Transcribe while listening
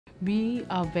We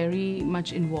are very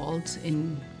much involved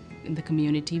in the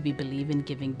community. We believe in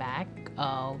giving back.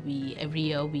 Every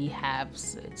year we have,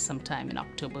 sometime in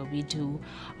October, we do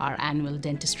our annual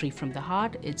Dentistry from the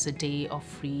Heart. It's a day of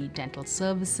free dental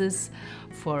services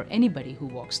for anybody who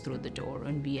walks through the door,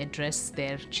 and we address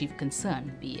their chief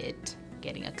concern, be it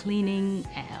getting a cleaning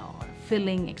or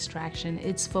filling, extraction.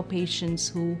 It's for patients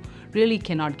who really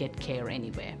cannot get care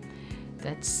anywhere.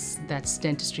 That's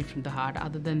Dentistry from the Heart.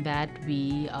 Other than that,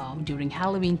 we during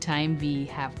Halloween time, we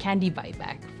have candy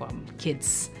buyback from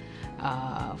kids,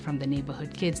 from the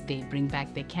neighborhood kids. They bring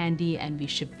back their candy and we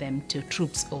ship them to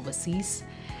troops overseas.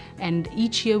 And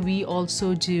each year we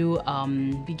also do,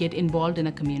 we get involved in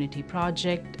a community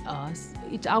project.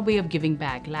 It's our way of giving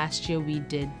back. Last year we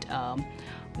did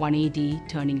 180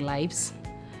 Turning Lives,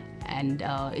 and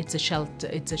it's a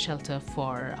shelter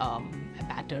for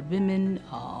battered women.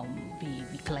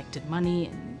 We collected money,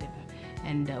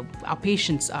 and our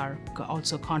patients are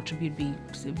also contribute.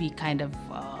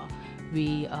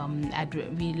 We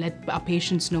let our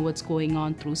patients know what's going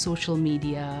on through social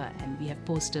media, and we have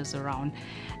posters around,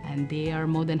 and they are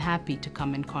more than happy to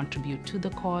come and contribute to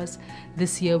the cause.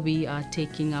 This year we are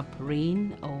taking up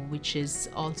RAIN, which is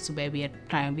also where we're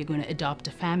going to adopt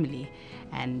a family,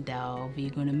 and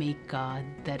we're going to make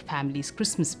that family's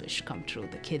Christmas wish come true.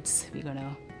 The kids, we're going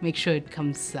to make sure it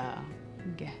comes,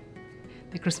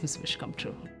 the Christmas wish come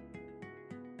true.